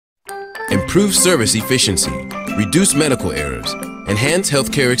improve service efficiency, reduce medical errors, enhance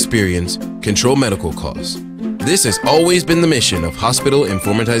healthcare experience, control medical costs. This has always been the mission of hospital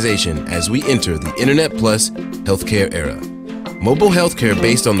informatization as we enter the Internet Plus healthcare era. Mobile healthcare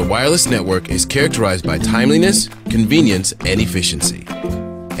based on the wireless network is characterized by timeliness, convenience, and efficiency,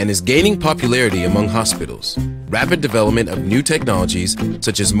 and is gaining popularity among hospitals. Rapid development of new technologies,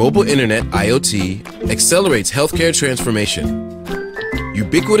 such as mobile internet IoT, accelerates healthcare transformation.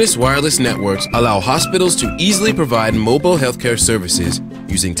 Ubiquitous wireless networks allow hospitals to easily provide mobile healthcare services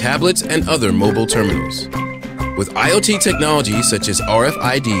using tablets and other mobile terminals. With IoT technologies such as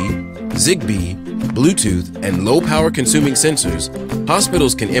RFID, ZigBee, Bluetooth, and low-power consuming sensors,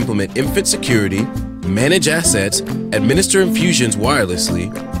 hospitals can implement infant security, manage assets, administer infusions wirelessly,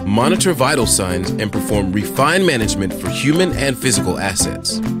 monitor vital signs, and perform refined management for human and physical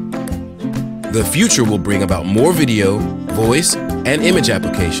assets. The future will bring about more video, voice, and image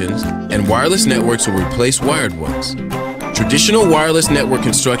applications, and wireless networks will replace wired ones. Traditional wireless network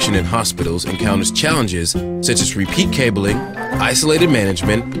construction in hospitals encounters challenges such as repeat cabling, isolated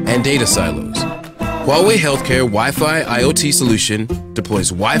management, and data silos. Huawei Healthcare Wi-Fi IoT solution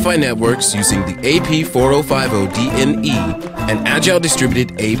deploys Wi-Fi networks using the AP4050DNE and Agile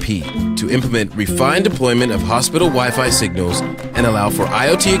Distributed AP to implement refined deployment of hospital Wi-Fi signals and allow for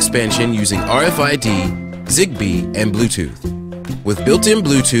IoT expansion using RFID, ZigBee, and Bluetooth. With built-in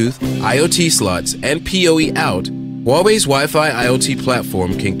Bluetooth, IoT slots, and PoE out, Huawei's Wi-Fi IoT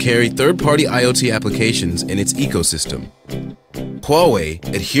platform can carry third-party IoT applications in its ecosystem. Huawei,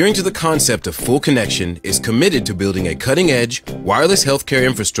 adhering to the concept of full connection, is committed to building a cutting-edge, wireless healthcare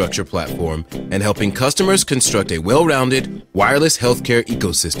infrastructure platform and helping customers construct a well-rounded, wireless healthcare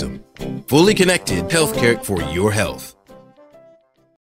ecosystem. Fully connected healthcare for your health.